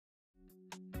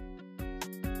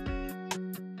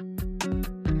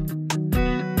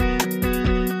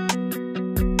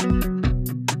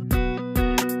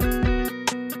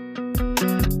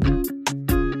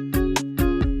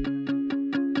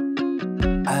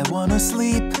I wanna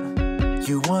sleep,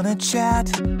 you wanna chat,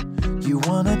 you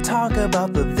wanna talk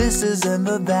about the thises and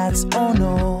the that's. Oh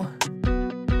no,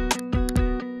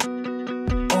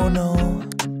 oh no.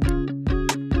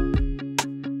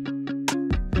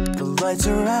 The lights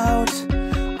are out,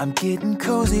 I'm getting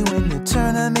cozy when you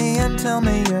turn to me and tell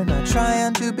me you're not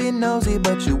trying to be nosy,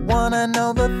 but you wanna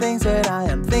know the things that I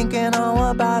am thinking all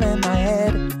about in my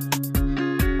head.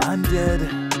 I'm dead.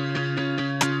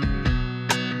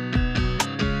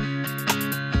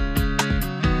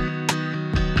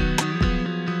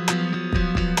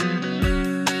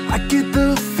 I get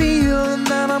the feeling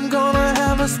that I'm gonna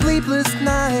have a sleepless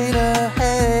night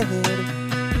ahead.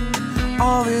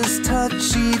 All this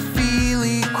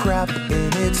touchy-feely crap,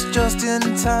 and it's just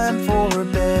in time for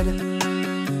bed.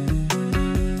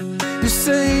 You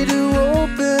say to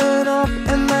open up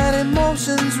and let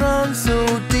emotions run so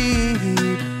deep.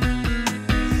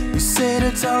 You say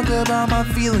to talk about my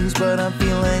feelings, but I'm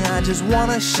feeling I just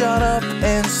wanna shut up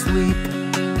and sleep.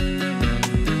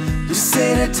 You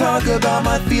say to talk about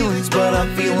my feelings, but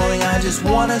I'm feeling I just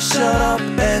wanna shut up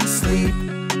and sleep.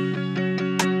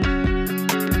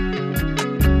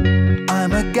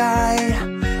 I'm a guy,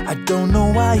 I don't know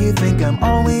why you think I'm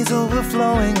always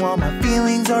overflowing while my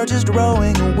feelings are just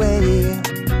rowing away.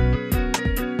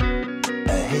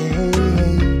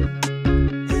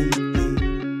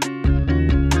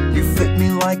 You fit me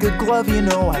like a glove, you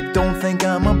know I don't think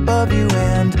I'm above you,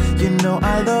 and you know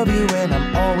I love you and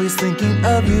I'm always thinking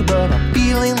of you, but I'm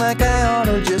feeling like I ought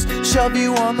to just shove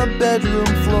you on the bedroom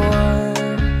floor.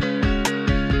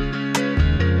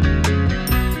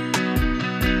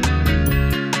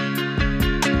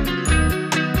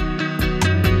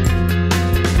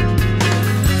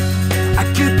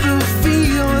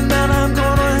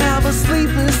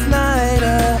 Sleepless night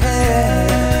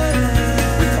ahead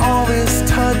with all this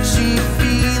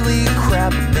touchy-feely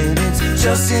crap, and it's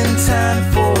just in time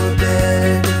for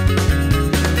bed.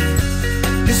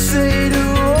 You say to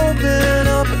open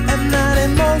up and that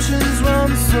emotions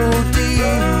run so deep.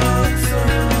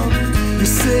 You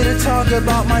say to talk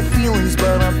about my feelings,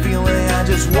 but I'm feeling I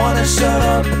just wanna shut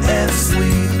up and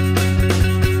sleep.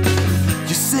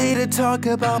 You say to talk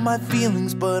about my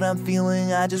feelings, but I'm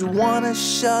feeling I just wanna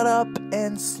shut up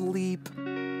and sleep.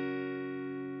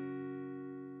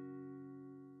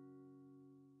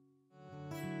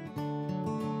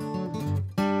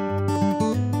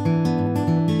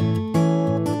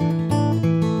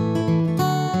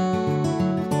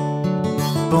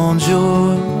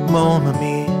 Bonjour, mon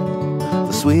ami,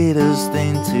 the sweetest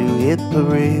thing to hit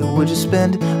parade. Would you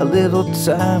spend a little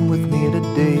time with me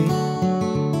today?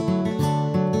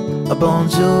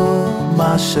 Bonjour,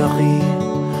 ma chérie,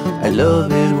 I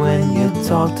love it when you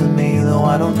talk to me, though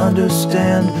I don't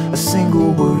understand a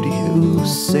single word you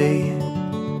say.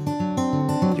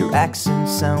 Your accent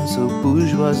sounds so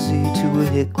bourgeoisie to a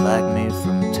hick like me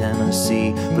from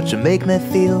Tennessee, but you make me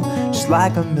feel just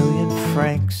like $1,000,000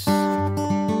 francs.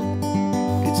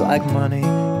 It's like money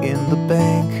in the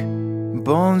bank.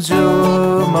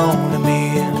 Bonjour, mon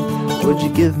ami, would you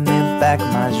give me back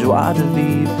my joie de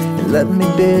vivre and let me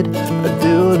bid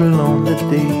adieu to lonely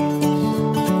days?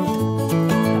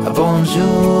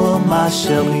 Bonjour, ma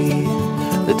chérie,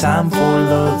 the time for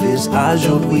love is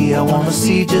aujourd'hui. I wanna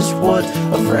see just what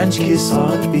a French kiss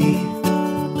ought to be.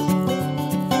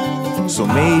 So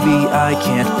maybe I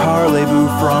can't parlez-vous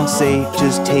français,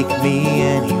 just take me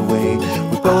anyway.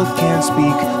 We both can't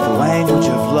speak the language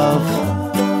of love,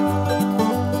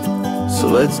 so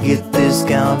let's get this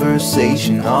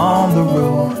conversation on the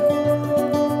road.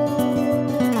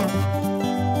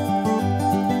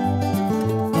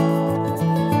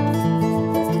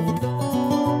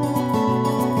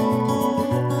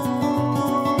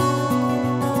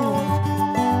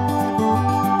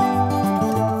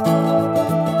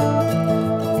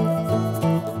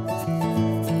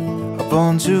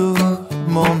 Bonjour,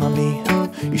 mon ami,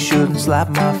 you shouldn't slap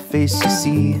my face, you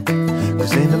see,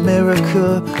 'cause in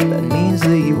America, that means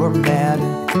that you are mad.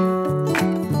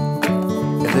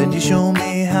 And then you show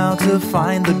me how to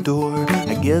find the door,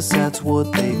 I guess that's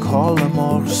what they call them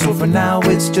all. So for now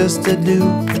it's just adieu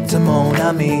to mon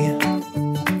ami.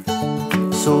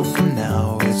 So for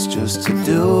now it's just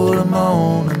adieu to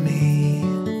mon ami.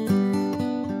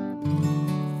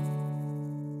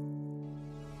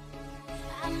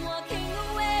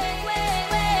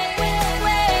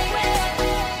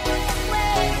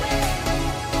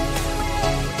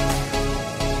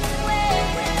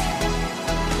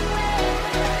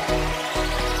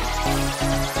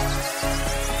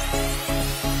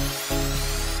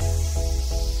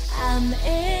 I'm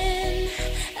in,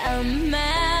 I'm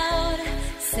out,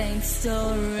 same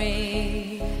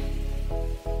story.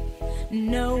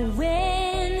 no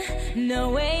win, no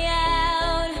way out.